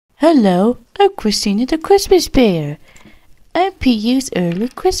Hello, I'm Christina the Christmas bear. I'm PU's early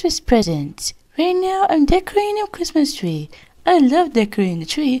Christmas presents. Right now I'm decorating a Christmas tree. I love decorating the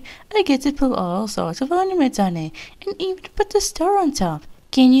tree. I get to put all sorts of ornaments on it and even put the star on top.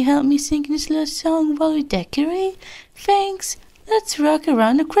 Can you help me sing this little song while we decorate? Thanks. Let's rock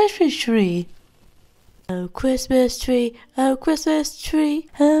around the Christmas tree. Oh Christmas tree, how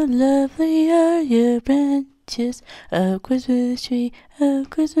lovely are your branches. Oh Christmas tree, how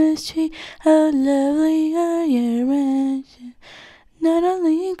lovely are your branches. Not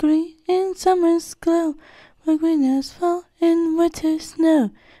only green in summer's glow, but green as fall in winter's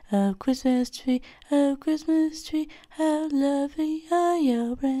snow. Oh Christmas tree, how lovely are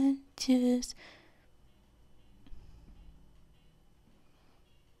your branches.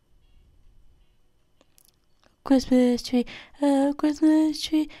 Christmas tree, oh Christmas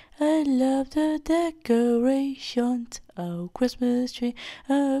tree, I love the decorations. Oh Christmas tree,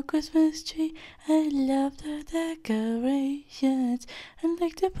 I love the decorations. I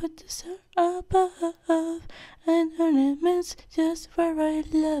like to put the star above and ornaments just where I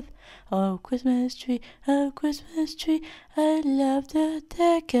love. Oh Christmas tree, I love the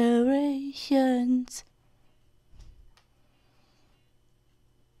decorations.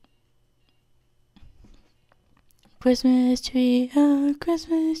 Christmas tree, oh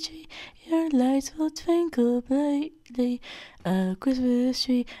Christmas tree, your lights will twinkle brightly. Oh Christmas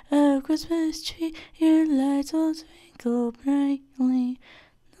tree, your lights will twinkle brightly.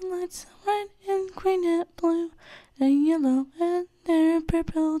 The lights are red and green and blue, and yellow and they're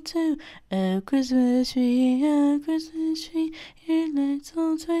purple too. Oh Christmas tree, your lights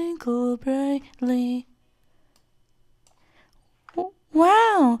will twinkle brightly.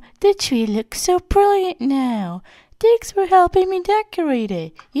 Wow, the tree looks so brilliant now. Thanks for helping me decorate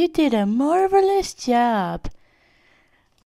it. You did a marvelous job.